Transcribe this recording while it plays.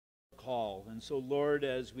call. And so, Lord,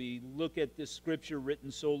 as we look at this scripture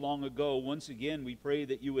written so long ago, once again we pray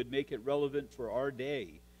that you would make it relevant for our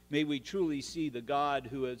day. May we truly see the God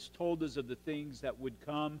who has told us of the things that would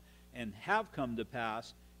come and have come to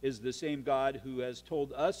pass is the same God who has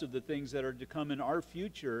told us of the things that are to come in our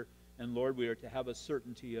future. And Lord, we are to have a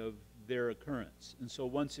certainty of their occurrence. And so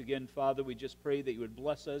once again, Father, we just pray that you would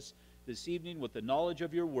bless us this evening with the knowledge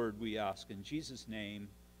of your word, we ask. In Jesus' name,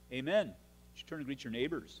 amen. Just turn and greet your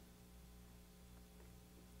neighbors.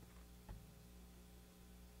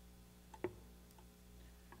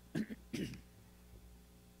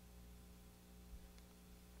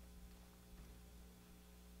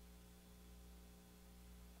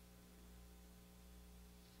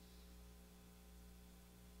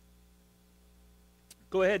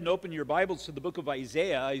 Go ahead and open your Bibles to the book of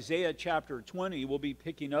Isaiah. Isaiah chapter 20, we'll be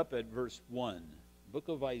picking up at verse 1. Book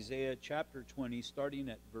of Isaiah chapter 20, starting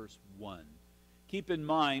at verse 1. Keep in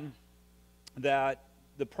mind that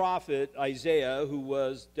the prophet Isaiah, who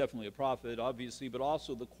was definitely a prophet, obviously, but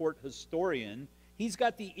also the court historian, he's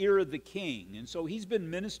got the ear of the king. And so he's been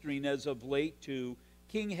ministering as of late to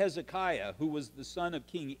King Hezekiah, who was the son of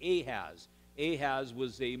King Ahaz. Ahaz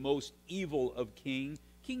was a most evil of kings.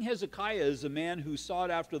 King Hezekiah is a man who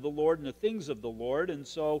sought after the Lord and the things of the Lord, and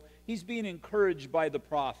so he's being encouraged by the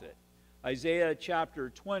prophet. Isaiah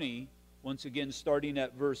chapter 20, once again starting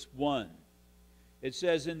at verse 1. It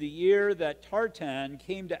says, "In the year that Tartan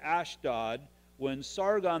came to Ashdod, when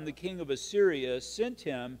Sargon the king of Assyria sent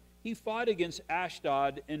him, he fought against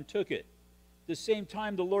Ashdod and took it. At the same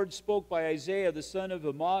time the Lord spoke by Isaiah the son of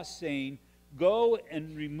Amoz, saying, Go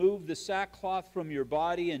and remove the sackcloth from your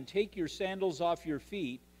body and take your sandals off your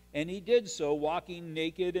feet. And he did so, walking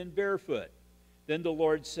naked and barefoot. Then the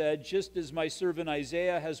Lord said, Just as my servant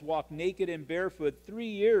Isaiah has walked naked and barefoot 3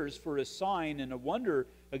 years for a sign and a wonder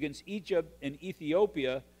against Egypt and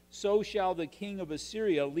Ethiopia, so shall the king of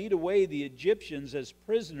Assyria lead away the Egyptians as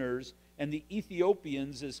prisoners and the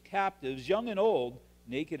Ethiopians as captives, young and old,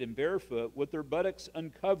 naked and barefoot, with their buttocks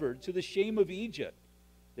uncovered, to the shame of Egypt.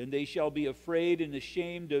 Then they shall be afraid and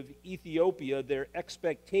ashamed of Ethiopia, their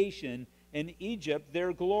expectation, and Egypt,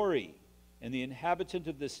 their glory. And the inhabitant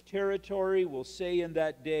of this territory will say in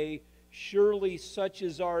that day, Surely such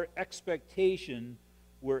is our expectation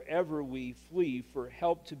wherever we flee for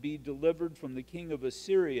help to be delivered from the king of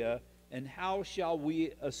Assyria, and how shall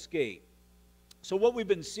we escape?" So what we've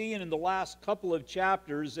been seeing in the last couple of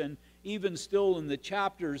chapters, and even still in the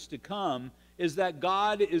chapters to come, is that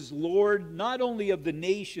God is Lord not only of the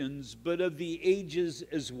nations, but of the ages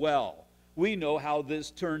as well. We know how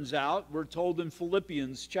this turns out. We're told in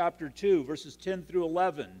Philippians chapter 2, verses 10 through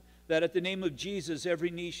 11, that at the name of Jesus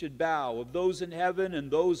every knee should bow, of those in heaven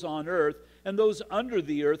and those on earth and those under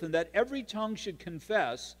the earth, and that every tongue should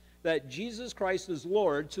confess that Jesus Christ is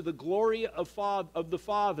Lord, to the glory of the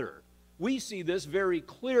Father. We see this very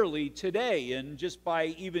clearly today, and just by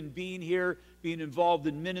even being here, being involved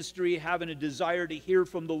in ministry, having a desire to hear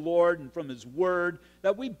from the Lord and from His Word,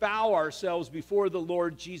 that we bow ourselves before the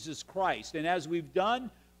Lord Jesus Christ. And as we've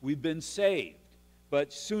done, we've been saved.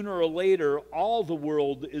 But sooner or later, all the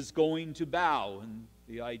world is going to bow. And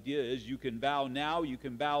the idea is you can bow now, you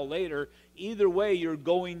can bow later. Either way, you're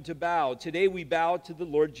going to bow. Today we bow to the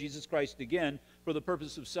Lord Jesus Christ again for the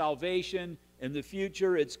purpose of salvation. In the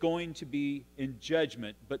future, it's going to be in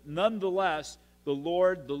judgment. But nonetheless, the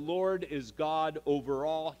Lord is God over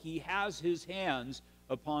all. He has His hands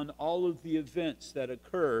upon all of the events that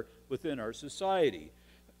occur within our society.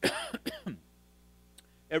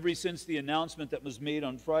 Ever since the announcement that was made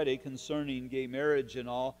on Friday concerning gay marriage and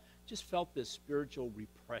all, just felt this spiritual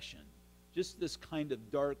repression. Just this kind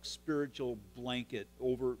of dark spiritual blanket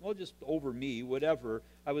over, well, just over me, whatever.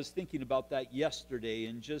 I was thinking about that yesterday,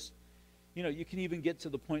 and just, you know, you can even get to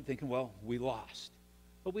the point thinking, well, we lost.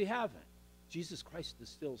 But we haven't. Jesus Christ is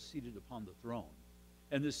still seated upon the throne.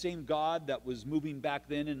 And the same God that was moving back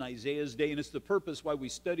then in Isaiah's day, and it's the purpose why we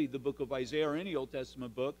studied the book of Isaiah or any Old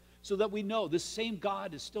Testament book, so that we know this same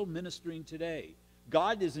God is still ministering today.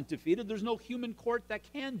 God isn't defeated. There's no human court that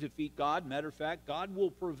can defeat God. Matter of fact, God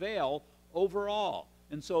will prevail over all.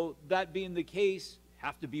 And so that being the case,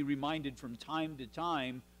 have to be reminded from time to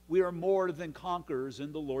time, we are more than conquerors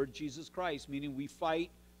in the Lord Jesus Christ, meaning we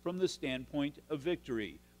fight from the standpoint of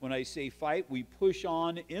victory. When I say fight, we push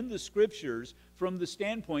on in the Scriptures from the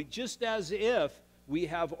standpoint just as if we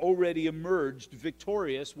have already emerged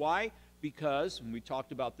victorious. Why? Because, and we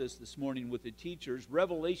talked about this morning with the teachers,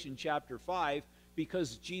 Revelation chapter 5,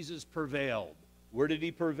 because Jesus prevailed. Where did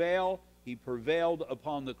He prevail? He prevailed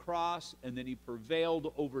upon the cross, and then He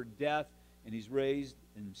prevailed over death, and He's raised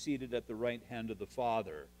and seated at the right hand of the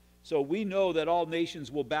Father. So we know that all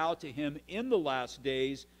nations will bow to him in the last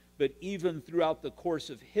days, but even throughout the course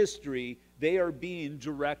of history, they are being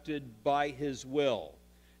directed by his will.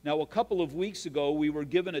 Now, a couple of weeks ago, we were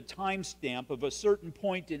given a timestamp of a certain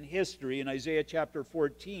point in history. In Isaiah chapter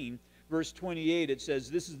 14, verse 28, it says,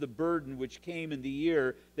 "This is the burden which came in the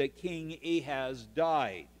year that King Ahaz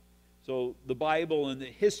died." So the Bible and the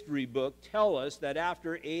history book tell us that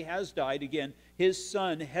after Ahaz died, again, his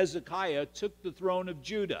son Hezekiah took the throne of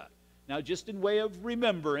Judah. Now, just in way of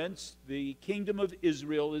remembrance, the kingdom of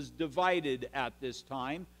Israel is divided at this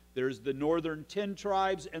time. There's the northern 10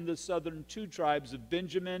 tribes and the southern 2 tribes of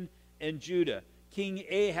Benjamin and Judah. King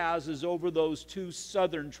Ahaz is over those 2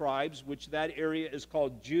 southern tribes, which that area is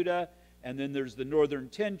called Judah. And then there's the northern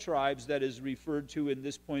 10 tribes that is referred to in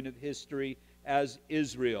this point of history as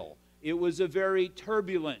Israel. It was a very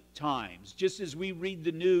turbulent times, just as we read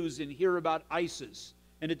the news and hear about ISIS.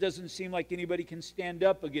 And it doesn't seem like anybody can stand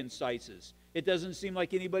up against ISIS. It doesn't seem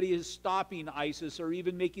like anybody is stopping ISIS or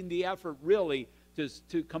even making the effort really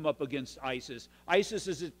to come up against ISIS. ISIS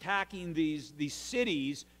is attacking these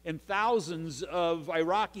cities, and thousands of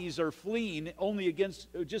Iraqis are fleeing only against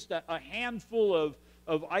just a handful of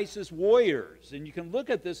ISIS warriors. And you can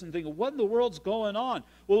look at this and think, what in the world's going on?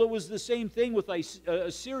 Well, it was the same thing with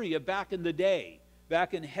Assyria back in the day.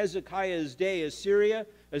 Back in Hezekiah's day, Assyria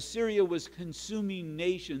was consuming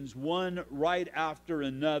nations one right after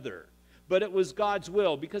another. But it was God's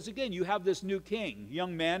will, because again, you have this new king,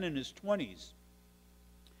 young man in his 20s.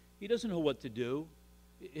 He doesn't know what to do.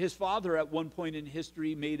 His father at one point in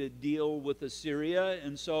history made a deal with Assyria,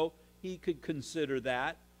 and so he could consider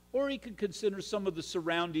that. Or he could consider some of the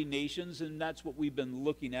surrounding nations, and that's what we've been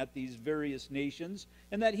looking at, these various nations,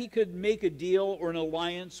 and that he could make a deal or an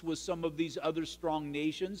alliance with some of these other strong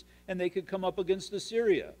nations, and they could come up against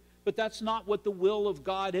Assyria. But that's not what the will of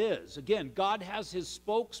God is. Again, God has his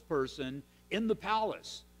spokesperson in the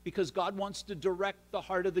palace because God wants to direct the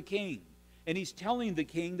heart of the king. And he's telling the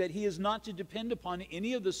king that he is not to depend upon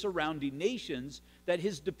any of the surrounding nations, that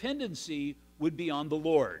his dependency would be on the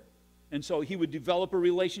Lord. And so he would develop a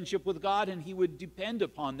relationship with God, and he would depend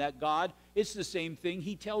upon that God. It's the same thing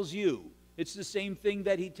he tells you. It's the same thing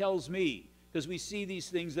that he tells me. Because we see these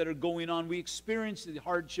things that are going on. We experience the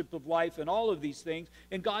hardship of life and all of these things.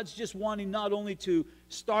 And God's just wanting not only to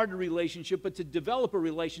start a relationship, but to develop a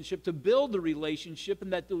relationship, to build a relationship,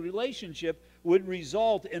 and that the relationship would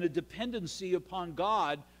result in a dependency upon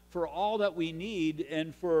God for all that we need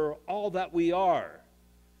and for all that we are.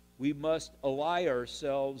 We must ally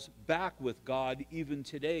ourselves back with God even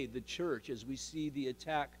today, the church, as we see the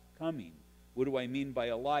attack coming. What do I mean by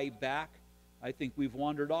ally back? I think we've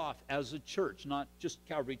wandered off as a church, not just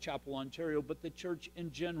Calvary Chapel, Ontario, but the church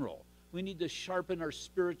in general. We need to sharpen our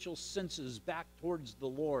spiritual senses back towards the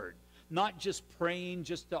Lord. Not just praying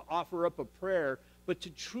just to offer up a prayer, but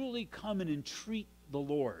to truly come and entreat the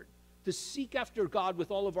Lord. To seek after God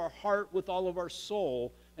with all of our heart, with all of our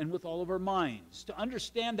soul, and with all of our minds. To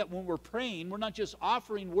understand that when we're praying, we're not just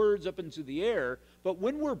offering words up into the air, but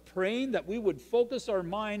when we're praying, that we would focus our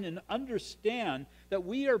mind and understand that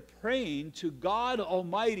we are praying to God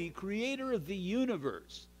Almighty, creator of the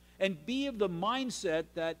universe, and be of the mindset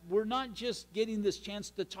that we're not just getting this chance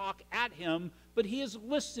to talk at him, but he is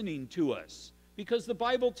listening to us. Because the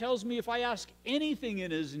Bible tells me if I ask anything in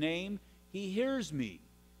his name, he hears me.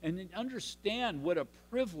 And understand what a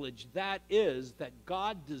privilege that is, that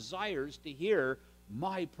God desires to hear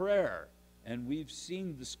my prayer. And we've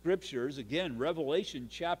seen the scriptures, again, Revelation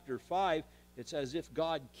chapter 5, it's as if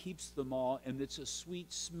God keeps them all, and it's a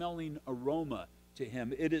sweet smelling aroma to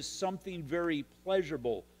him. It is something very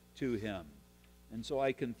pleasurable to him. And so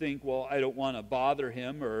I can think, well, I don't want to bother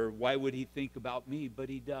him, or why would he think about me? But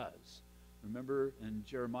he does. Remember in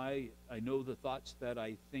Jeremiah, I know the thoughts that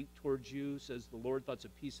I think towards you, says the Lord, thoughts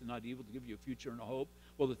of peace and not evil, to give you a future and a hope.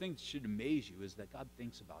 Well, the thing that should amaze you is that God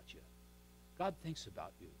thinks about you. God thinks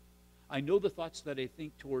about you. I know the thoughts that I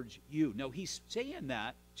think towards you. Now, he's saying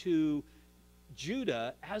that to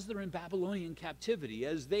Judah as they're in Babylonian captivity,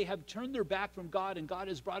 as they have turned their back from God, and God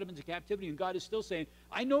has brought them into captivity, and God is still saying,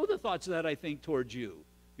 I know the thoughts that I think towards you,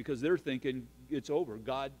 because they're thinking it's over.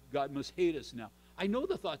 God must hate us now. I know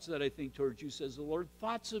the thoughts that I think towards you, says the Lord,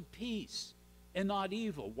 thoughts of peace and not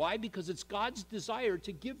evil. Why? Because it's God's desire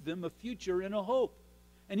to give them a future and a hope.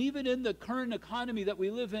 And even in the current economy that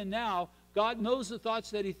we live in now, God knows the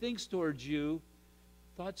thoughts that he thinks towards you,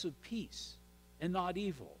 thoughts of peace and not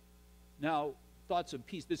evil. Now, thoughts of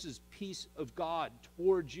peace, this is peace of God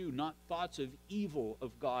towards you, not thoughts of evil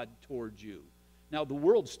of God towards you. Now, the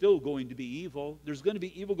world's still going to be evil. There's going to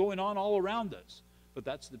be evil going on all around us. But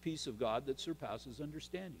that's the peace of God that surpasses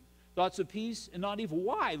understanding. Thoughts of peace and not evil.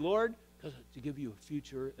 Why, Lord? Because to give you a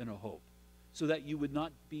future and a hope, so that you would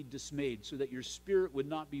not be dismayed, so that your spirit would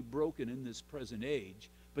not be broken in this present age,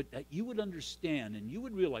 but that you would understand and you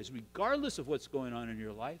would realize, regardless of what's going on in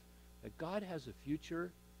your life, that God has a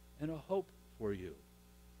future and a hope for you.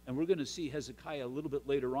 And we're going to see Hezekiah a little bit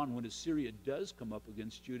later on when Assyria does come up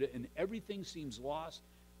against Judah and everything seems lost,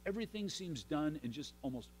 everything seems done, and just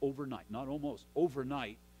almost overnight, not almost,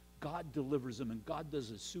 overnight, God delivers them and God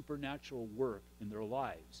does a supernatural work in their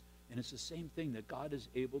lives. And it's the same thing that God is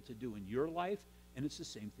able to do in your life, and it's the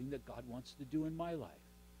same thing that God wants to do in my life.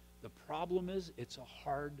 The problem is it's a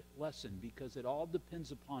hard lesson because it all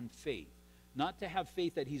depends upon faith. Not to have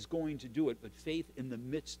faith that he's going to do it, but faith in the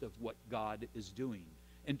midst of what God is doing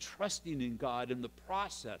and trusting in God in the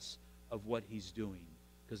process of what he's doing.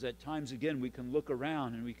 Because at times, again, we can look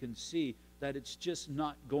around and we can see that it's just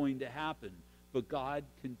not going to happen. But God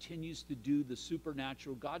continues to do the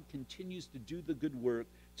supernatural. God continues to do the good work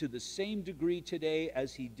to the same degree today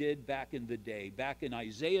as he did back in the day, back in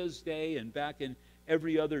Isaiah's day and back in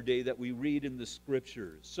every other day that we read in the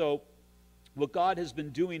scriptures. So what God has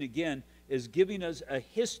been doing, again, is giving us a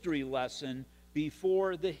history lesson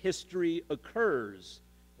before the history occurs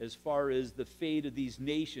as far as the fate of these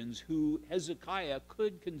nations who Hezekiah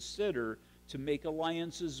could consider to make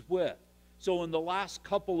alliances with. So in the last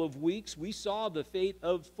couple of weeks, we saw the fate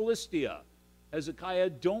of Philistia. Hezekiah,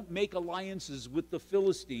 don't make alliances with the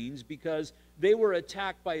Philistines because they were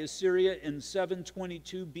attacked by Assyria in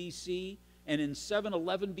 722 BC, and in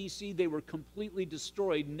 711 BC they were completely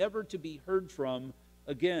destroyed, never to be heard from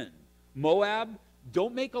again. Moab,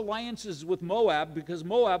 don't make alliances with Moab because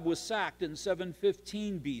Moab was sacked in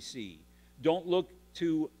 715 BC. Don't look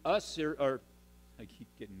to Assyria, or I keep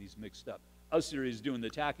getting these mixed up. Assyria is doing the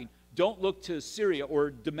attacking. Don't look to Syria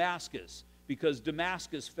or Damascus because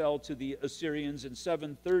Damascus fell to the Assyrians in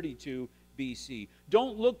 732 BC.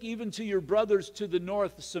 Don't look even to your brothers to the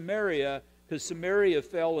north, Samaria, because Samaria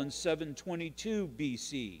fell in 722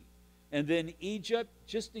 BC. And then Egypt,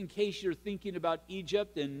 just in case you're thinking about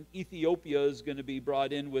Egypt, and Ethiopia is going to be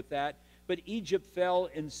brought in with that, but Egypt fell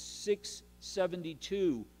in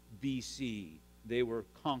 672 BC. They were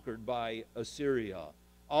conquered by Assyria.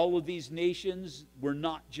 All of these nations were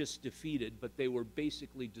not just defeated, but they were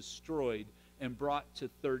basically destroyed and brought to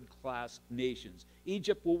third-class nations.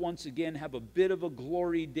 Egypt will once again have a bit of a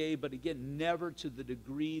glory day, but again, never to the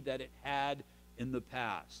degree that it had in the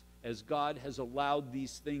past. As God has allowed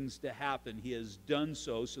these things to happen, he has done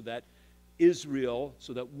so that Israel,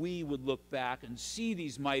 so that we would look back and see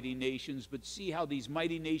these mighty nations, but see how these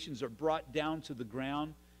mighty nations are brought down to the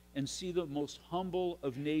ground, and see the most humble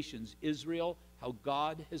of nations, Israel, how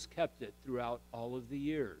God has kept it throughout all of the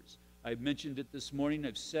years. I've mentioned it this morning.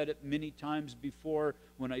 I've said it many times before.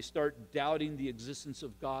 When I start doubting the existence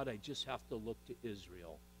of God, I just have to look to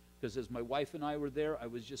Israel. Because as my wife and I were there, I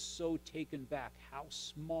was just so taken back how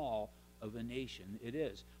small of a nation it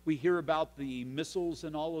is. We hear about the missiles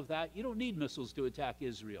and all of that. You don't need missiles to attack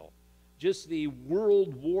Israel. Just the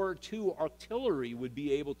World War II artillery would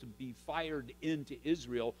be able to be fired into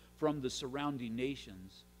Israel from the surrounding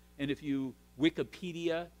nations. And if you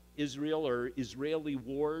Wikipedia Israel or Israeli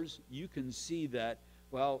wars, you can see that,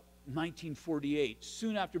 well, 1948,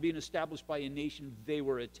 soon after being established by a nation, they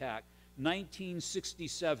were attacked.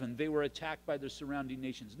 1967, they were attacked by the surrounding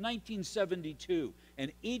nations. 1972,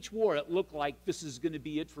 and each war it looked like this is going to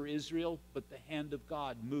be it for Israel, but the hand of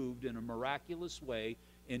God moved in a miraculous way,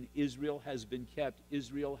 and Israel has been kept.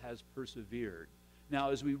 Israel has persevered.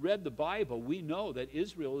 Now, as we read the Bible, we know that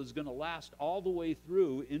Israel is going to last all the way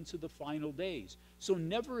through into the final days. So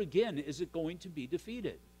never again is it going to be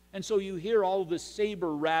defeated. And so you hear all this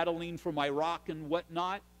saber rattling from Iraq and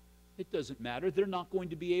whatnot. It doesn't matter. They're not going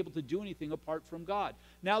to be able to do anything apart from God.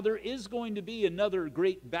 Now, there is going to be another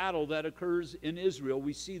great battle that occurs in Israel.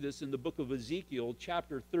 We see this in the book of Ezekiel,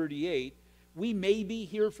 chapter 38. We may be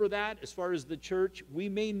here for that as far as the church. We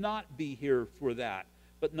may not be here for that.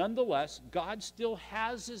 But nonetheless, God still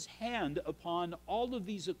has his hand upon all of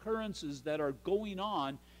these occurrences that are going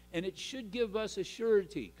on, and it should give us a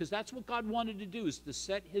surety, because that's what God wanted to do, is to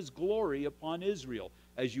set his glory upon Israel.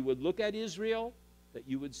 As you would look at Israel, that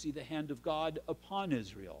you would see the hand of God upon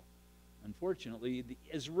Israel. Unfortunately, the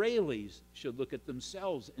Israelis should look at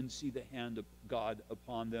themselves and see the hand of God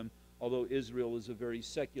upon them, although Israel is a very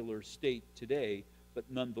secular state today. But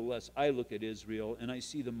nonetheless, I look at Israel and I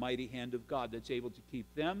see the mighty hand of God that's able to keep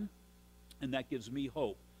them, and that gives me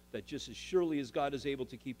hope that just as surely as God is able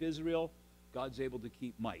to keep Israel, God's able to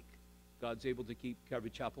keep Mike. God's able to keep Calvary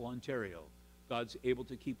Chapel, Ontario. God's able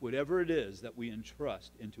to keep whatever it is that we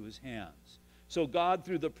entrust into his hands. So God,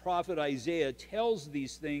 through the prophet Isaiah, tells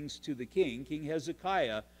these things to the king, King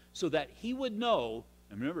Hezekiah, so that he would know.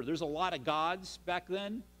 And remember, there's a lot of gods back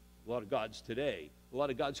then, a lot of gods today, a lot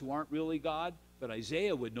of gods who aren't really God, but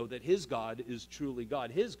Isaiah would know that his God is truly God.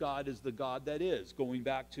 His God is the God that is, going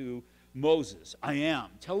back to Moses. I am.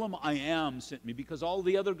 Tell him I am sent me, because all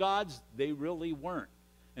the other gods, they really weren't.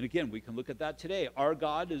 And again, we can look at that today. Our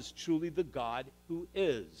God is truly the God who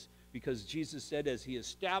is, because Jesus said as he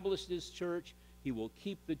established his church, he will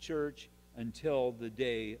keep the church until the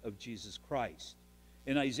day of Jesus Christ.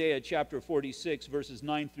 In Isaiah chapter 46, verses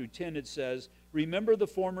 9 through 10, it says, "Remember the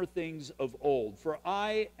former things of old, for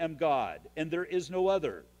I am God, and there is no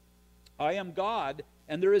other. I am God,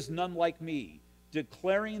 and there is none like me,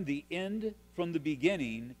 declaring the end from the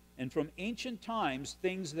beginning, and from ancient times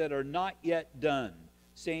things that are not yet done,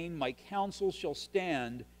 saying, my counsel shall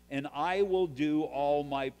stand, and I will do all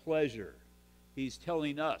my pleasure." He's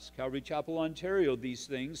telling us, Calvary Chapel, Ontario, these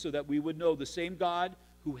things so that we would know the same God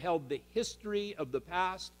who held the history of the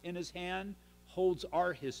past in his hand holds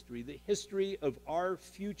our history, the history of our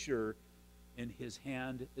future, in his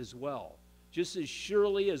hand as well. Just as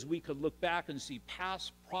surely as we could look back and see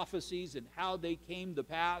past prophecies and how they came to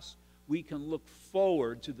pass, we can look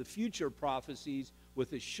forward to the future prophecies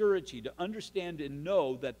with a surety to understand and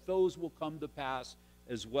know that those will come to pass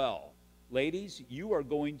as well. Ladies, you are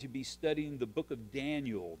going to be studying the book of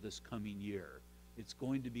Daniel this coming year. It's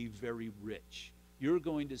going to be very rich. You're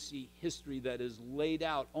going to see history that is laid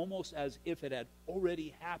out almost as if it had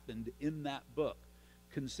already happened in that book,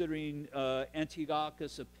 considering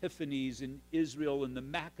Antiochus Epiphanes in Israel and the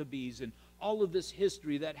Maccabees and all of this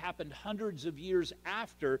history that happened hundreds of years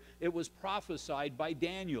after it was prophesied by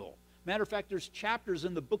Daniel. Matter of fact, there's chapters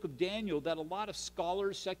in the book of Daniel that a lot of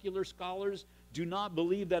scholars, secular scholars, do not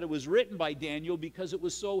believe that it was written by Daniel because it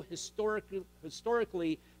was so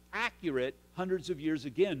historically accurate hundreds of years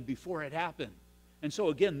again before it happened. And so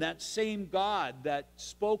again, that same God that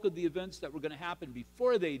spoke of the events that were going to happen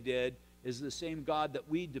before they did is the same God that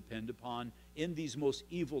we depend upon in these most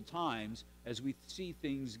evil times as we see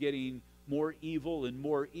things getting more evil and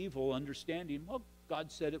more evil, understanding, well, God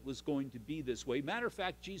said it was going to be this way. Matter of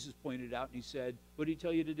fact, Jesus pointed out and he said, what did he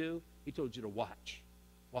tell you to do? He told you to watch.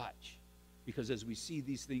 Watch. Because as we see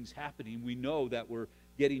these things happening, we know that we're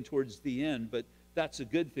getting towards the end, but that's a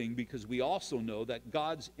good thing because we also know that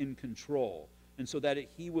God's in control. And so that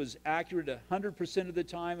he was accurate 100% of the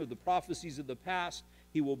time of the prophecies of the past,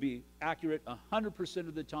 he will be accurate 100%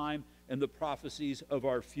 of the time in the prophecies of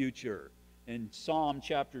our future. In Psalm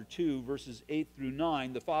chapter 2, verses 8 through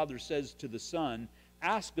 9, the Father says to the Son,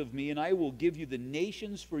 "Ask of me, and I will give you the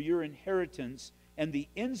nations for your inheritance, and the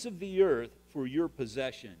ends of the earth for your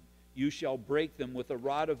possession. You shall break them with a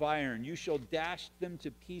rod of iron. You shall dash them to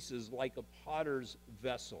pieces like a potter's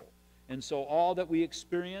vessel." And so all that we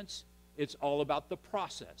experience, it's all about the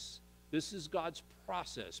process. This is God's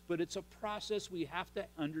process, but it's a process we have to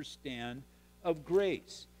understand of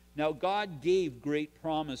grace. Now, God gave great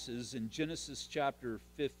promises in Genesis chapter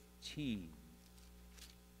 15.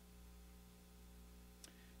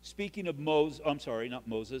 Speaking of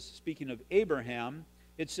speaking of Abraham,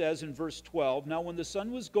 it says in verse 12, "Now when the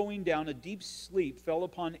sun was going down, a deep sleep fell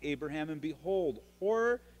upon Abraham, and behold,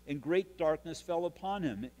 horror and great darkness fell upon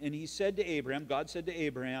him. And he said to Abraham," God said to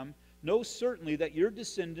Abraham, "Know certainly that your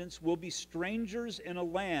descendants will be strangers in a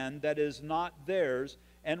land that is not theirs,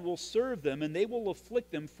 and will serve them, and they will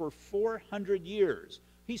afflict them for 400 years.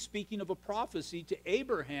 He's speaking of a prophecy to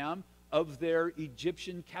Abraham of their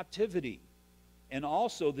Egyptian captivity. "And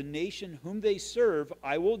also the nation whom they serve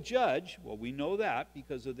I will judge." Well, we know that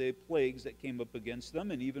because of the plagues that came up against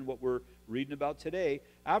them and even what we're reading about today.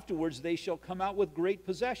 "Afterwards they shall come out with great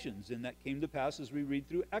possessions." And that came to pass as we read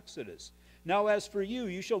through Exodus. "Now as for you,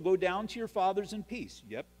 you shall go down to your fathers in peace."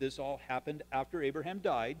 Yep, this all happened after Abraham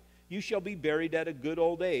died. "You shall be buried at a good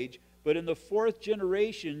old age. But in the fourth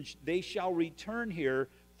generation they shall return here,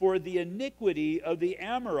 for the iniquity of the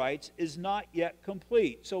Amorites is not yet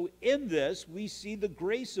complete." So in this, we see the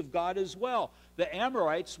grace of God as well. The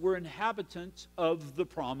Amorites were inhabitants of the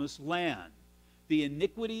promised land. The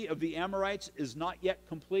iniquity of the Amorites is not yet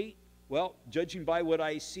complete. Well, judging by what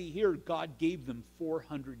I see here, God gave them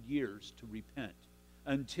 400 years to repent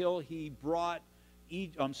until he brought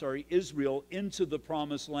Israel into the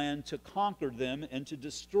promised land to conquer them and to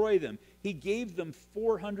destroy them. He gave them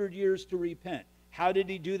 400 years to repent. How did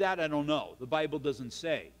he do that? I don't know. The Bible doesn't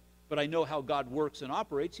say. But I know how God works and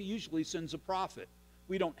operates. He usually sends a prophet.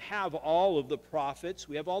 We don't have all of the prophets.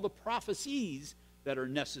 We have all the prophecies that are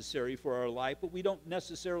necessary for our life, but we don't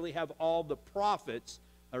necessarily have all the prophets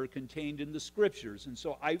that are contained in the Scriptures. And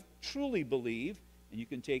so I truly believe and you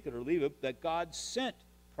can take it or leave it, that God sent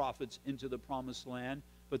prophets into the promised land,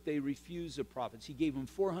 but they refused the prophets. He gave them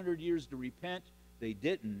 400 years to repent. They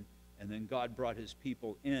didn't, and then God brought his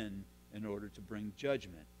people in order to bring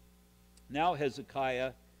judgment. Now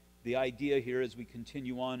Hezekiah, the idea here as we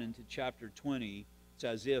continue on into chapter 20, it's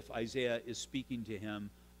as if Isaiah is speaking to him,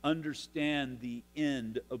 understand the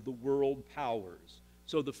end of the world powers.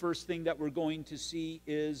 So the first thing that we're going to see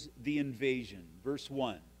is the invasion. Verse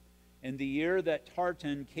 1. In the year that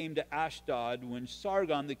Tartan came to Ashdod, when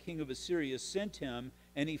Sargon, the king of Assyria, sent him,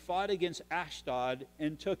 and he fought against Ashdod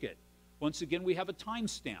and took it. Once again, we have a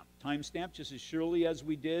timestamp. Timestamp just as surely as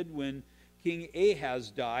we did when King Ahaz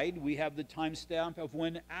died. We have the timestamp of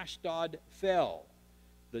when Ashdod fell.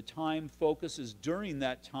 The time focus is during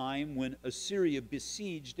that time when Assyria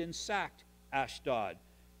besieged and sacked Ashdod.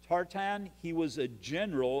 Tartan, he was a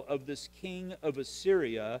general of this king of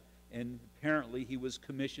Assyria, and apparently he was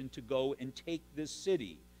commissioned to go and take this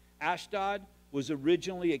city. Ashdod was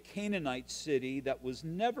originally a Canaanite city that was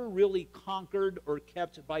never really conquered or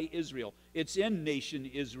kept by Israel. It's in nation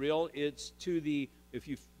Israel. It's to the, if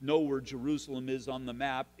you know where Jerusalem is on the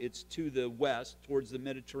map, it's to the west towards the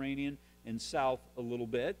Mediterranean and south a little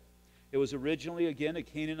bit. It was originally, again, a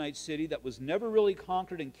Canaanite city that was never really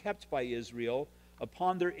conquered and kept by Israel.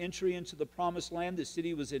 Upon their entry into the promised land, the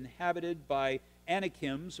city was inhabited by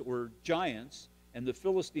Anakims, or giants, and the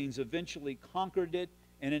Philistines eventually conquered it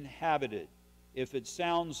and inhabited. If it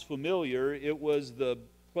sounds familiar, it was the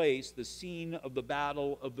place, the scene of the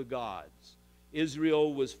battle of the gods.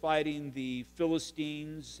 Israel was fighting the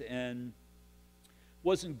Philistines and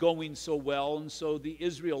wasn't going so well, and so the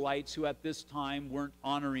Israelites, who at this time weren't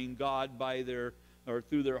honoring God by their, or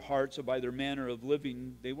through their hearts or by their manner of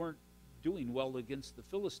living, they weren't doing well against the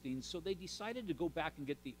Philistines, so they decided to go back and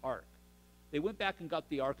get the ark. They went back and got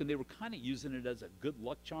the ark, and they were kind of using it as a good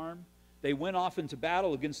luck charm. They went off into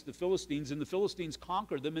battle against the Philistines, and the Philistines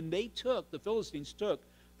conquered them, and the Philistines took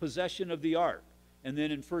possession of the ark. And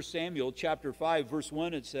then in 1 Samuel chapter 5, verse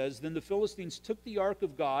 1, it says, "Then the Philistines took the ark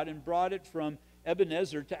of God and brought it from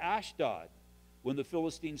Ebenezer to Ashdod. When the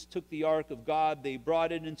Philistines took the ark of God, they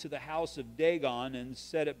brought it into the house of Dagon and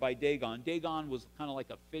set it by Dagon." Dagon was kind of like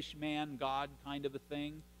a fish man god kind of a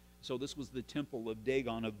thing. So this was the temple of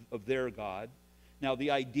Dagon, of their god. Now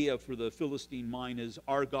the idea for the Philistine mind is,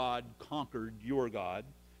 our God conquered your God.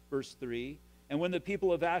 Verse 3, "And when the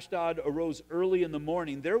people of Ashdod arose early in the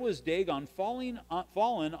morning, there was Dagon fallen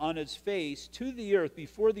on its face to the earth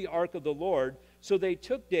before the ark of the Lord. So they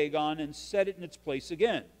took Dagon and set it in its place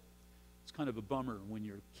again." It's kind of a bummer when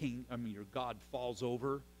your God falls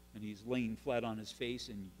over and he's laying flat on his face,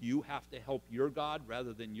 and you have to help your God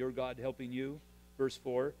rather than your God helping you. Verse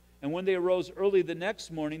 4, "And when they arose early the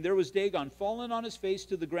next morning, there was Dagon fallen on his face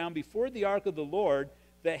to the ground before the ark of the Lord.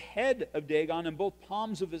 The head of Dagon and both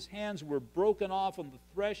palms of his hands were broken off on the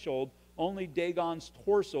threshold. Only Dagon's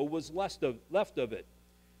torso was left of it."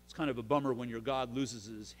 It's kind of a bummer when your God loses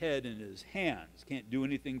his head and his hands, can't do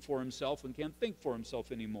anything for himself and can't think for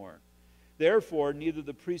himself anymore. "Therefore, neither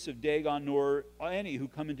the priests of Dagon nor any who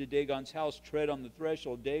come into Dagon's house tread on the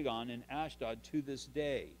threshold of Dagon in Ashdod to this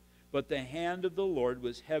day. But the hand of the Lord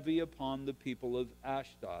was heavy upon the people of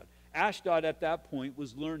Ashdod." Ashdod at that point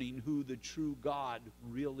was learning who the true God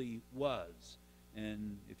really was.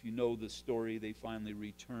 And if you know the story, they finally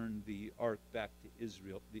returned the ark back to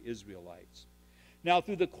Israel, the Israelites. Now,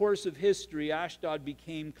 through the course of history, Ashdod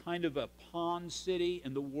became kind of a pawn city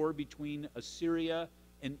in the war between Assyria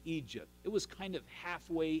and Egypt. It was kind of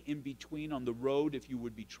halfway in between on the road if you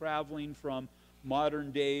would be traveling from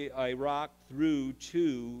modern-day Iraq through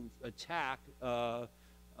to attack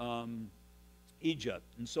Egypt.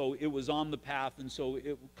 And so it was on the path, and so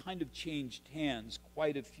it kind of changed hands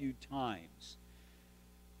quite a few times.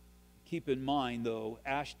 Keep in mind, though,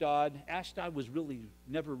 Ashdod was really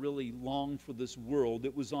never really long for this world.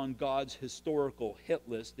 It was on God's historical hit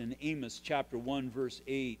list. In Amos chapter 1, verse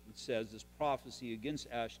 8, it says this prophecy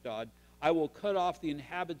against Ashdod: "I will cut off the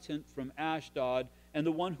inhabitant from Ashdod, and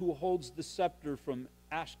the one who holds the scepter from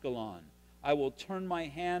Ashkelon. I will turn my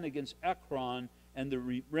hand against Ekron, and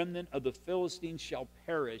the remnant of the Philistines shall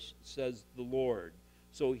perish, says the Lord."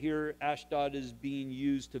 So here Ashdod is being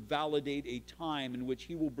used to validate a time in which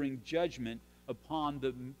he will bring judgment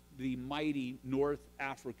upon the mighty North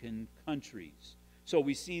African countries. So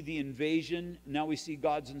we see the invasion. Now we see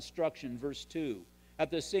God's instruction. Verse 2.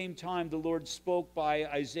 "At the same time the Lord spoke by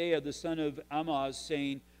Isaiah the son of Amoz,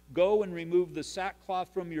 saying, Go and remove the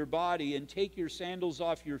sackcloth from your body and take your sandals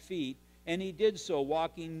off your feet. And he did so,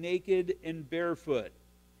 walking naked and barefoot."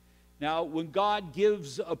 Now, when God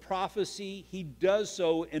gives a prophecy, he does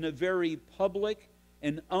so in a very public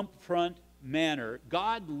and upfront manner,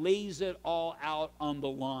 God lays it all out on the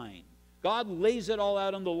line. God lays it all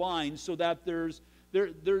out on the line so that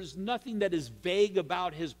there's nothing that is vague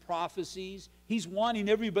about his prophecies. He's wanting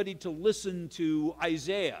everybody to listen to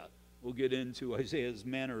Isaiah. We'll get into Isaiah's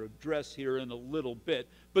manner of dress here in a little bit.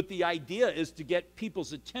 But the idea is to get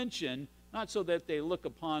people's attention, not so that they look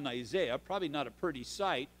upon Isaiah, probably not a pretty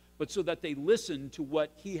sight, but so that they listen to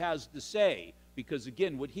what he has to say. Because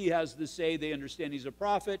again, what he has to say, they understand he's a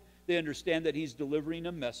prophet. They understand that he's delivering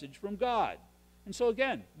a message from God. And so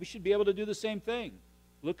again, we should be able to do the same thing.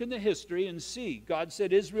 Look into history and see. God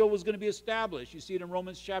said Israel was going to be established. You see it in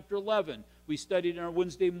Romans chapter 11. We studied in our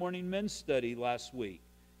Wednesday morning men's study last week.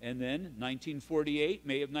 And then 1948,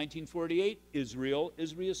 May of 1948, Israel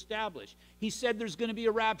is reestablished. He said there's going to be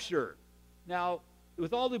a rapture. Now,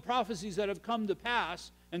 with all the prophecies that have come to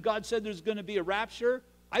pass, and God said there's going to be a rapture,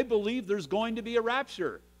 I believe there's going to be a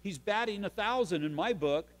rapture. He's batting 1,000 in my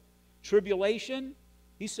book. Tribulation,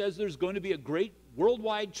 he says there's going to be a great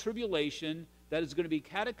worldwide tribulation that is going to be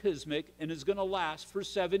cataclysmic and is going to last for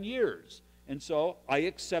 7 years. And so I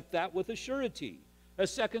accept that with a surety. A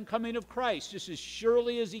second coming of Christ, just as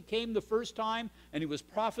surely as he came the first time and he was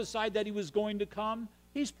prophesied that he was going to come,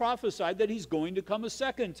 he's prophesied that he's going to come a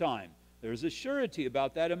second time. There's a surety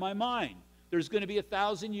about that in my mind. There's going to be a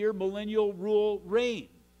 1,000-year millennial rule reign.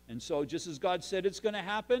 And so just as God said it's going to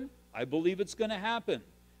happen, I believe it's going to happen.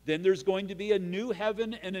 Then there's going to be a new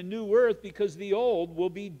heaven and a new earth because the old will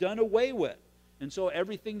be done away with. And so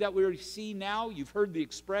everything that we see now, you've heard the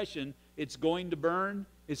expression, it's going to burn.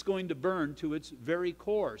 It's going to burn to its very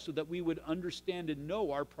core so that we would understand and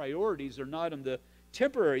know our priorities are not in the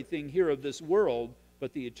temporary thing here of this world,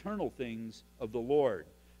 but the eternal things of the Lord.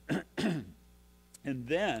 And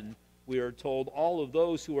then we are told all of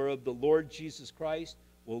those who are of the Lord Jesus Christ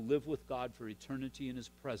will live with God for eternity in his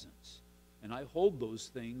presence. And I hold those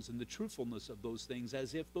things and the truthfulness of those things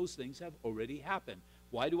as if those things have already happened.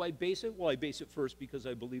 Why do I base it? Well, I base it first because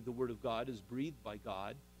I believe the Word of God is breathed by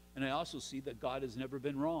God. And I also see that God has never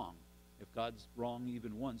been wrong. If God's wrong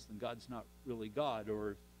even once, then God's not really God.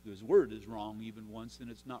 Or if his Word is wrong even once, then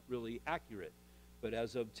it's not really accurate. But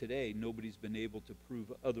as of today, nobody's been able to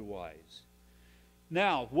prove otherwise.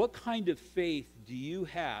 Now, what kind of faith do you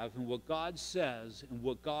have in what God says and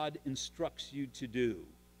what God instructs you to do?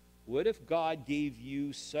 What if God gave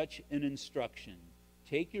you such an instruction?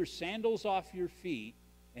 Take your sandals off your feet,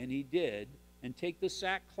 and he did, and take the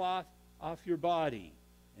sackcloth off your body,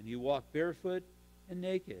 and you walk barefoot and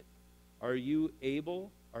naked. Are you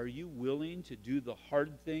able, are you willing to do the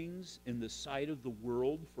hard things in the sight of the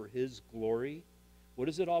world for his glory? What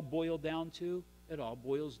does it all boil down to? It all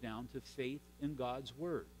boils down to faith in God's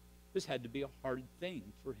word. This had to be a hard thing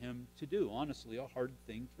for him to do. Honestly, a hard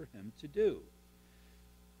thing for him to do.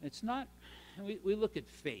 It's not, we look at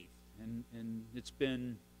faith, and it's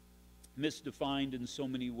been misdefined in so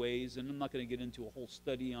many ways, and I'm not going to get into a whole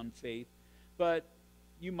study on faith, but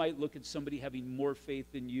you might look at somebody having more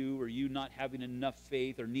faith than you, or you not having enough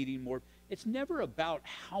faith, or needing more. It's never about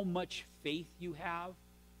how much faith you have.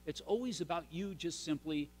 It's always about you just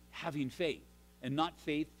simply having faith. And not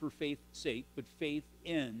faith for faith's sake, but faith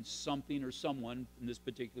in something or someone, in this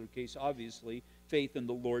particular case, obviously, faith in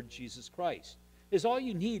the Lord Jesus Christ. Is all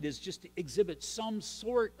you need is just to exhibit some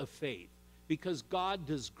sort of faith, because God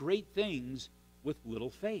does great things with little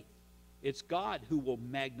faith. It's God who will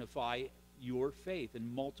magnify your faith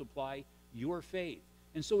and multiply your faith.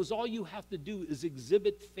 And so all you have to do is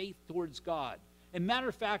exhibit faith towards God. And matter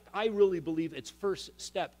of fact, I really believe it's first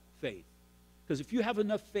step faith. Because if you have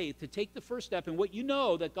enough faith to take the first step in what you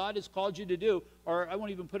know that God has called you to do, or I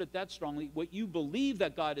won't even put it that strongly, what you believe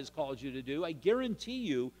that God has called you to do, I guarantee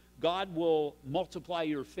you God will multiply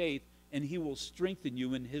your faith and he will strengthen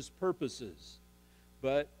you in his purposes.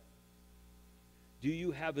 But do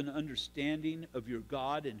you have an understanding of your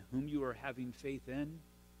God in whom you are having faith in?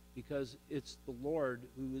 Because it's the Lord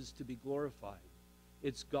who is to be glorified.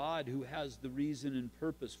 It's God who has the reason and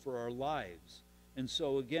purpose for our lives. And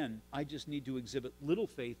so again, I just need to exhibit little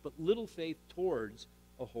faith, but little faith towards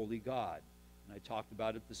a holy God. And I talked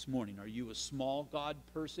about it this morning. Are you a small God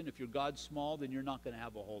person? If you're God small, then you're not going to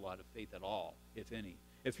have a whole lot of faith at all, if any.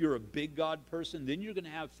 If you're a big God person, then you're going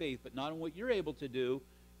to have faith, but not in what you're able to do.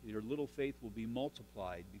 Your little faith will be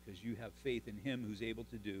multiplied because you have faith in him who's able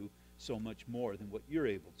to do so much more than what you're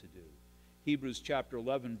able to do. Hebrews chapter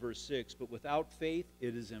 11, verse 6, but without faith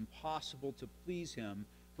it is impossible to please him.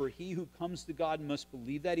 For he who comes to God must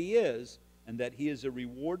believe that he is, and that he is a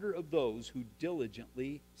rewarder of those who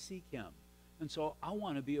diligently seek him. And so I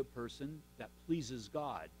want to be a person that pleases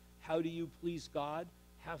God. How do you please God?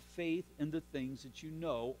 have faith in the things that you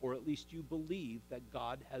know, or at least you believe that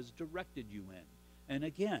God has directed you in. And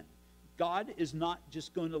again, God is not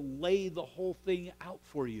just going to lay the whole thing out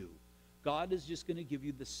for you. God is just going to give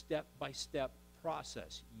you the step-by-step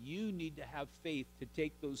process. You need to have faith to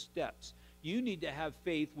take those steps. You need to have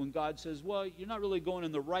faith when God says, well, you're not really going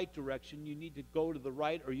in the right direction. You need to go to the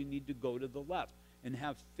right, or you need to go to the left. And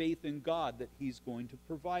have faith in God that he's going to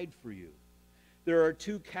provide for you. There are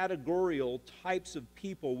two categorical types of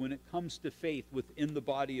people when it comes to faith within the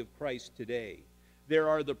body of Christ today. There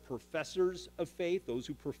are the professors of faith, those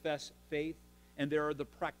who profess faith, and there are the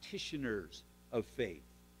practitioners of faith.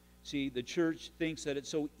 See, the church thinks that it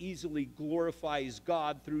so easily glorifies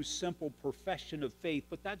God through simple profession of faith,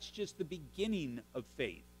 but that's just the beginning of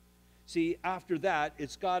faith. See, after that,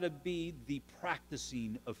 it's got to be the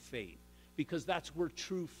practicing of faith, because that's where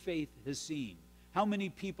true faith is seen. How many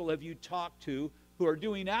people have you talked to who are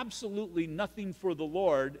doing absolutely nothing for the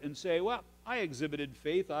Lord and say, well, I exhibited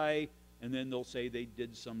faith, and then they'll say they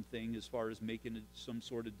did something as far as making some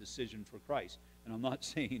sort of decision for Christ. And I'm not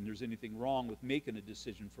saying there's anything wrong with making a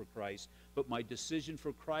decision for Christ, but my decision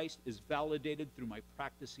for Christ is validated through my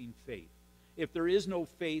practicing faith. If there is no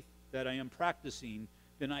faith that I am practicing,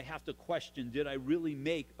 then I have to question, did I really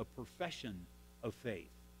make a profession of faith?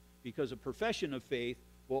 Because a profession of faith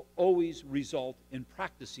will always result in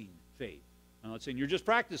practicing faith. I'm not saying you're just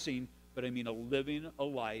practicing, but I mean living a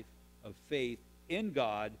life of faith in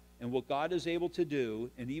God and what God is able to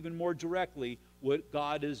do, and even more directly, what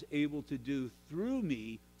God is able to do through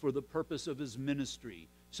me for the purpose of his ministry.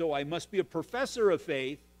 So I must be a professor of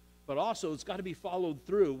faith, but also it's got to be followed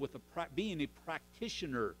through with being a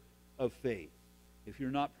practitioner of faith. If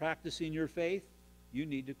you're not practicing your faith, you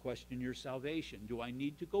need to question your salvation. Do I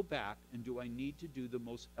need to go back, and do I need to do the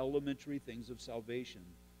most elementary things of salvation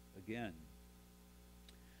again?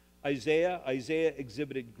 Isaiah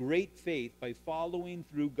exhibited great faith by following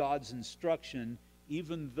through God's instruction,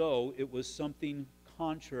 even though it was something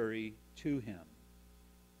contrary to him.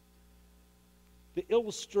 The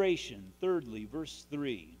illustration, thirdly, verse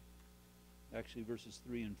 3, actually verses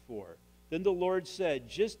 3 and 4. Then the Lord said,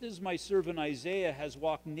 just as my servant Isaiah has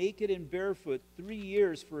walked naked and barefoot 3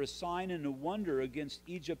 years for a sign and a wonder against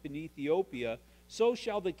Egypt and Ethiopia, so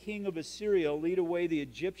shall the king of Assyria lead away the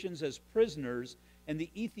Egyptians as prisoners and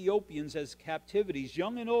the Ethiopians as captivities,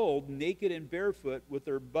 young and old, naked and barefoot, with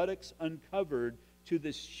their buttocks uncovered, to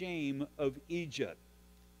the shame of Egypt.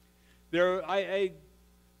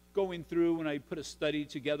 Going through, when I put a study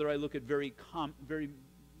together, I look at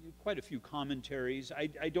quite a few commentaries.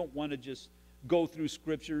 I don't want to just go through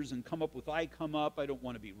scriptures and come up with I don't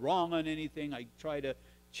want to be wrong on anything. I try to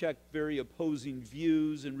check very opposing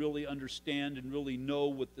views and really understand and really know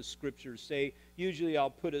what the scriptures say. Usually I'll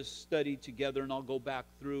put a study together and I'll go back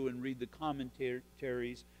through and read the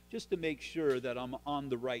commentaries just to make sure that I'm on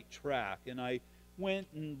the right track. And I went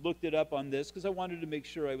and looked it up on this because I wanted to make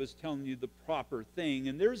sure I was telling you the proper thing.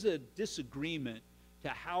 And there's a disagreement to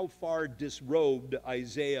how far disrobed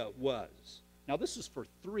Isaiah was. Now, this is for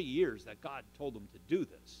 3 years that God told him to do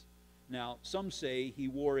this. Now, some say he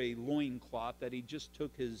wore a loincloth, that he just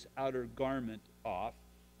took his outer garment off,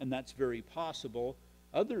 and that's very possible.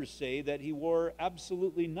 Others say that he wore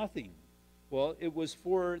absolutely nothing. Well, it was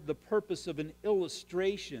for the purpose of an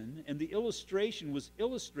illustration, and the illustration was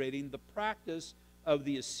illustrating the practice of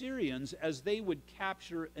the Assyrians as they would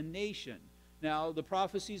capture a nation. Now, the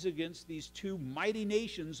prophecies against these two mighty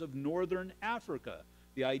nations of northern Africa.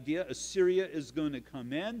 The idea Assyria is going to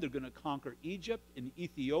come in, they're going to conquer Egypt and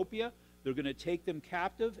Ethiopia, they're going to take them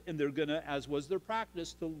captive, and they're going to, as was their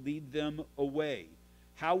practice, to lead them away.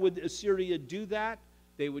 How would Assyria do that?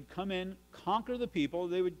 They would come in, conquer the people,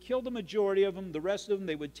 they would kill the majority of them, the rest of them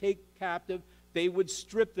they would take captive, they would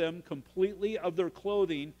strip them completely of their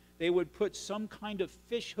clothing, they would put some kind of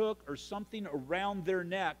fish hook or something around their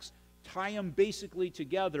necks, tie them basically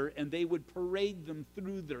together, and they would parade them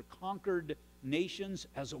through their conquered nations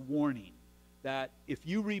as a warning that if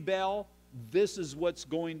you rebel, this is what's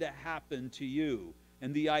going to happen to you.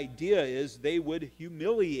 And the idea is they would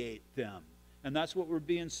humiliate them. And that's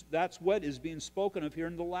what is being spoken of here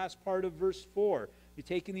in the last part of verse 4. You're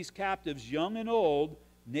taking these captives, young and old,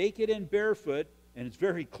 naked and barefoot, and it's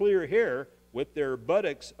very clear here, with their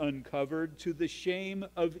buttocks uncovered, to the shame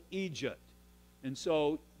of Egypt. And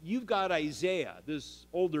so you've got Isaiah, this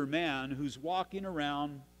older man, who's walking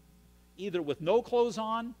around either with no clothes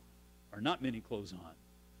on or not many clothes on.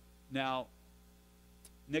 Now,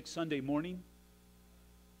 next Sunday morning,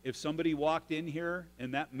 if somebody walked in here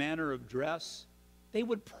in that manner of dress, they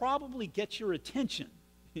would probably get your attention.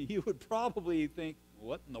 You would probably think,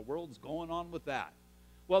 what in the world's going on with that?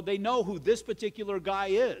 Well, they know who this particular guy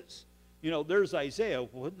is. You know, there's Isaiah.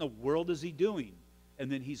 What in the world is he doing? And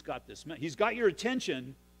then he's got this. He's got your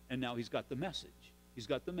attention, and now he's got the message. He's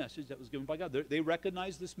got the message that was given by God. They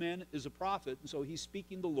recognize this man is a prophet, and so he's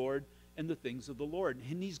speaking the Lord and the things of the Lord.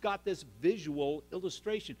 And he's got this visual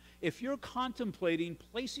illustration. If you're contemplating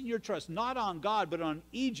placing your trust not on God, but on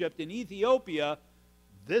Egypt and Ethiopia,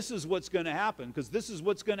 this is what's going to happen, because this is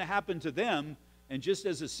what's going to happen to them. And just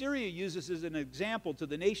as Assyria uses as an example to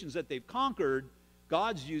the nations that they've conquered,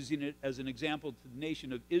 God's using it as an example to the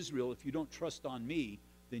nation of Israel. If you don't trust on me,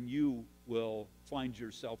 then you will find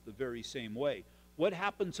yourself the very same way. What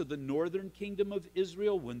happened to the northern kingdom of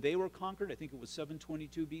Israel when they were conquered? I think it was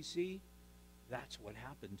 722 BC. That's what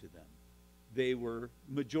happened to them. They were,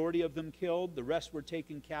 majority of them killed. The rest were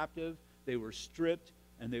taken captive. They were stripped,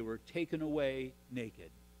 and they were taken away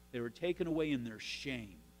naked. They were taken away in their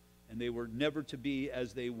shame, and they were never to be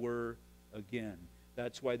as they were again.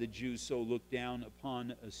 That's why the Jews so looked down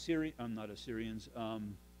upon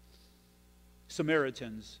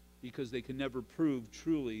Samaritans, because they could never prove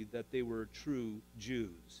truly that they were true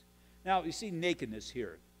Jews. Now, you see nakedness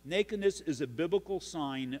here. Nakedness is a biblical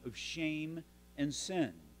sign of shame and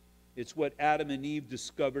sin. It's what Adam and Eve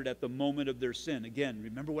discovered at the moment of their sin. Again,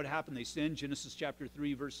 remember what happened? They sinned, Genesis chapter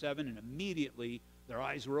 3, verse 7, and immediately their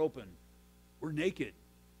eyes were open. We're naked.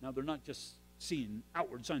 Now, they're not just seeing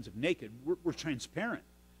outward signs of naked. We're transparent.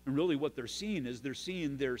 And really what they're seeing is they're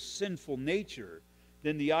seeing their sinful nature.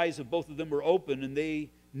 Then the eyes of both of them were open, and they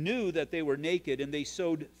knew that they were naked, and they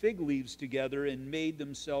sewed fig leaves together and made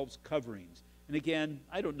themselves coverings. And again,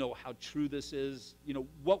 I don't know how true this is. You know,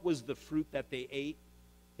 what was the fruit that they ate?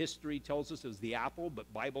 History tells us it was the apple,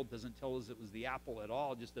 but Bible doesn't tell us it was the apple at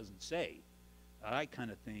all. It just doesn't say. I kind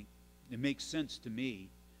of think it makes sense to me.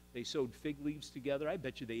 They sewed fig leaves together. I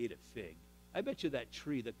bet you they ate a fig. I bet you that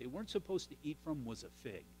tree that they weren't supposed to eat from was a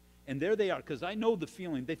fig. And there they are, because I know the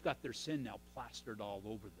feeling. They've got their sin now plastered all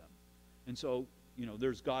over them. And so, you know,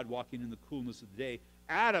 there's God walking in the coolness of the day.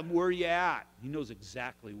 Adam, where are you at? He knows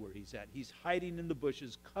exactly where he's at. He's hiding in the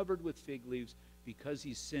bushes, covered with fig leaves, because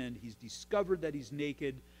he's sinned. He's discovered that he's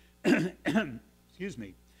naked. Excuse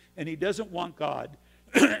me. And he doesn't want God.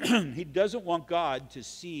 He doesn't want God to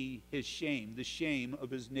see his shame, the shame of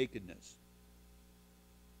his nakedness.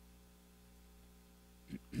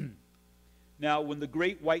 Now, when the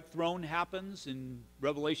great white throne happens in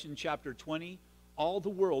Revelation chapter 20, all the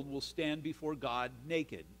world will stand before God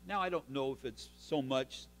naked. Now, I don't know if it's so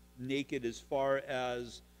much naked as far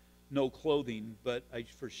as no clothing, but I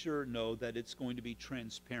for sure know that it's going to be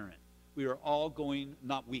transparent. We are all going,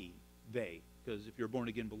 not we, they, because if you're a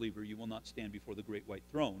born-again believer, you will not stand before the great white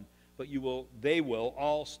throne, but they will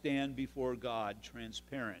all stand before God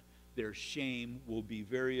transparent. Their shame will be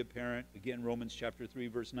very apparent. Again, Romans chapter 3,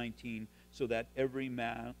 verse 19, so that every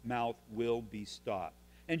mouth will be stopped.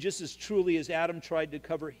 And just as truly as Adam tried to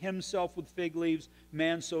cover himself with fig leaves,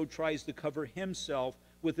 man so tries to cover himself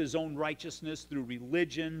with his own righteousness through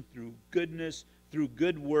religion, through goodness, through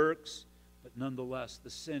good works. But nonetheless, the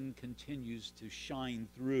sin continues to shine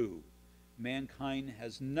through. Mankind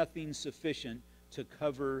has nothing sufficient to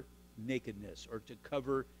cover nakedness or to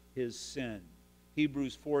cover his sin.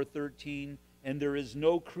 Hebrews 4:13, and there is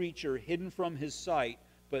no creature hidden from his sight,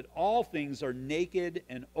 but all things are naked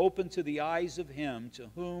and open to the eyes of him to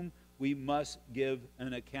whom we must give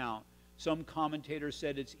an account. Some commentators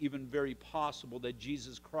said it's even very possible that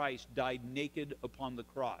Jesus Christ died naked upon the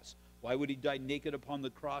cross. Why would he die naked upon the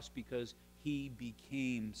cross? Because he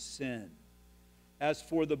became sin. As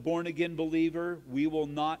for the born-again believer, we will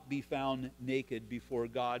not be found naked before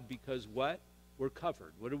God because what? We're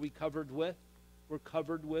covered. What are we covered with? We're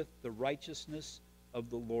covered with the righteousness of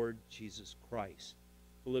the Lord Jesus Christ.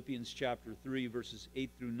 Philippians chapter 3, verses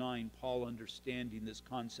 8 through 9, Paul understanding this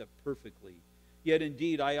concept perfectly. Yet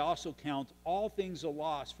indeed, I also count all things a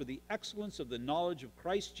loss for the excellence of the knowledge of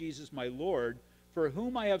Christ Jesus my Lord, for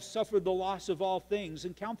whom I have suffered the loss of all things,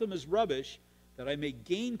 and count them as rubbish, that I may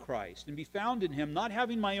gain Christ and be found in him, not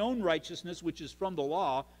having my own righteousness, which is from the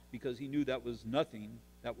law, because he knew that was nothing,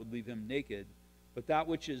 that would leave him naked, but that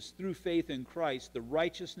which is through faith in Christ, the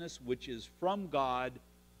righteousness which is from God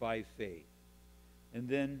by faith. And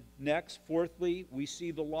then next, fourthly, we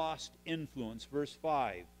see the lost influence. Verse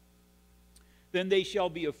 5. Then they shall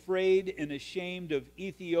be afraid and ashamed of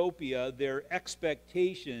Ethiopia, their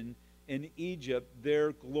expectation, in Egypt,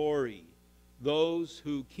 their glory. Those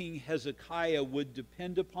who King Hezekiah would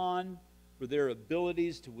depend upon for their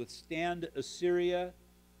abilities to withstand Assyria.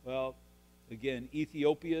 Well, again,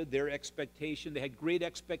 Ethiopia, their expectation, they had great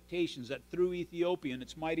expectations that through Ethiopia and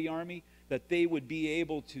its mighty army, that they would be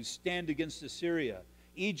able to stand against Assyria.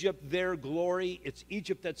 Egypt their glory. It's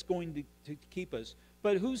Egypt that's going to keep us.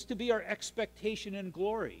 But who's to be our expectation and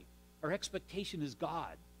glory? Our expectation is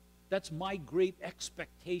God. That's my great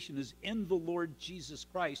expectation, is in the Lord Jesus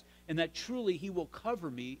Christ, and that truly he will cover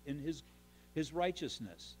me in his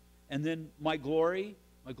righteousness. And then my glory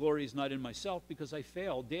is not in myself because I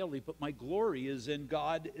fail daily, but my glory is in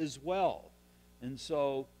God as well. And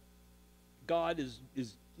so God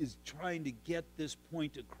is trying to get this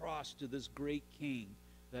point across to this great king,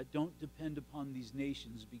 that don't depend upon these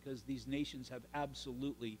nations, because these nations have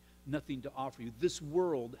absolutely nothing to offer you. This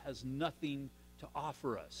world has nothing to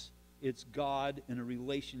offer us. It's God, in a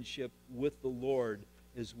relationship with the Lord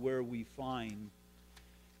is where we find,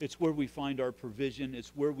 it's where we find our provision,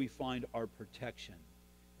 it's where we find our protection.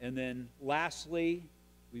 And then lastly,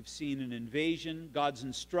 we've seen an invasion, God's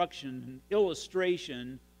instruction, an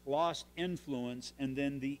illustration, lost influence, and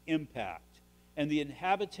then the impact. And the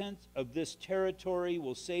inhabitants of this territory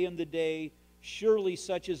will say in the day, surely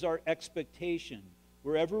such is our expectation,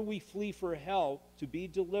 wherever we flee for help, to be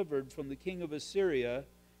delivered from the king of Assyria,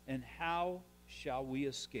 and how shall we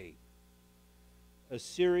escape?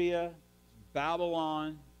 Assyria,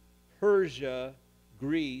 Babylon, Persia,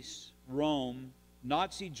 Greece, Rome,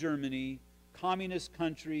 Nazi Germany, communist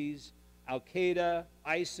countries, Al-Qaeda,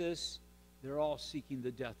 ISIS, they're all seeking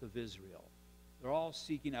the death of Israel. They're all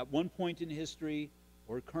seeking, at one point in history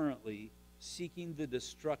or currently, seeking the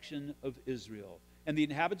destruction of Israel. And the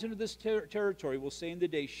inhabitant of this territory will say in the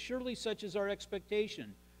day, surely such is our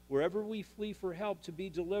expectation, wherever we flee for help, to be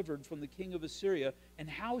delivered from the king of Assyria. And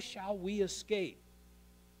how shall we escape?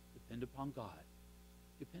 Depend upon God.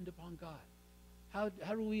 Depend upon God. How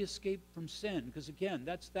do we escape from sin? Because again,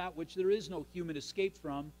 that's that which there is no human escape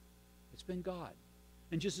from. It's been God.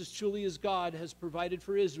 And just as truly as God has provided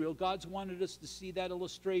for Israel, God's wanted us to see that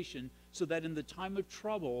illustration so that in the time of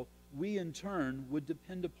trouble, we in turn would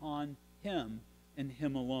depend upon him and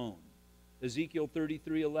him alone. Ezekiel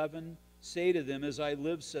 33:11, say to them, as I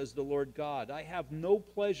live, says the Lord God, I have no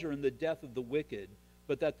pleasure in the death of the wicked,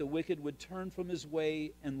 but that the wicked would turn from his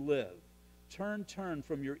way and live. Turn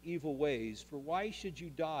from your evil ways, for why should you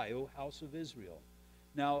die, O house of Israel?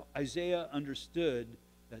 Now, Isaiah understood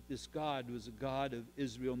that this God was a God of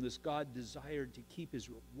Israel, and this God desired to keep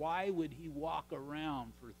Israel. Why would he walk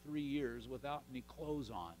around for 3 years without any clothes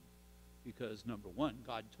on? Because, number one,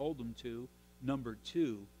 God told him to. Number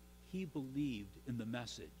two, he believed in the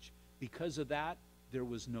message. Because of that, there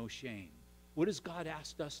was no shame. What has God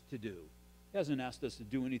asked us to do? He hasn't asked us to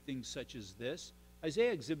do anything such as this.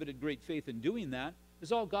 Isaiah exhibited great faith in doing that,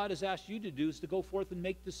 as all God has asked you to do is to go forth and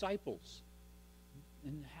make disciples.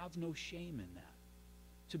 And have no shame in that.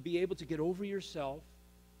 To be able to get over yourself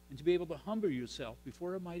and to be able to humble yourself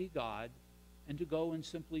before a mighty God and to go and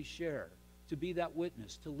simply share, to be that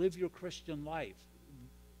witness, to live your Christian life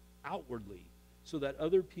outwardly so that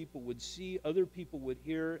other people would see, other people would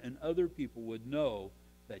hear, and other people would know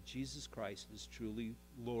that Jesus Christ is truly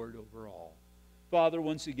Lord over all. Father,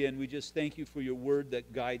 once again, we just thank you for your word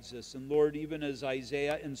that guides us. And Lord, even as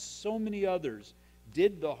Isaiah and so many others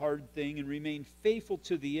did the hard thing and remained faithful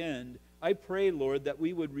to the end, I pray, Lord, that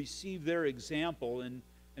we would receive their example and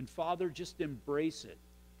Father, just embrace it.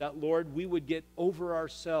 That, Lord, we would get over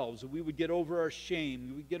ourselves, we would get over our shame,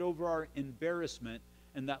 we would get over our embarrassment,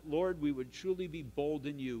 and that, Lord, we would truly be bold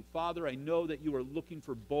in you. Father, I know that you are looking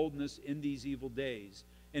for boldness in these evil days.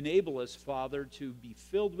 Enable us, Father, to be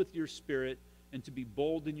filled with your Spirit and to be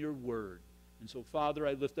bold in your word. And so, Father,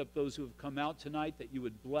 I lift up those who have come out tonight, that you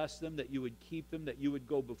would bless them, that you would keep them, that you would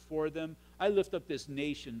go before them. I lift up this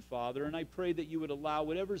nation, Father, and I pray that you would allow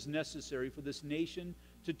whatever's necessary for this nation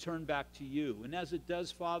to turn back to you. And as it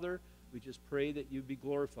does, Father, we just pray that you be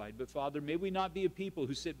glorified. But, Father, may we not be a people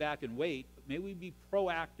who sit back and wait, but may we be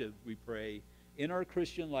proactive, we pray, in our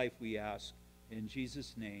Christian life, we ask. In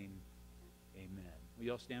Jesus' name, amen. Will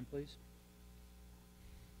you all stand, please?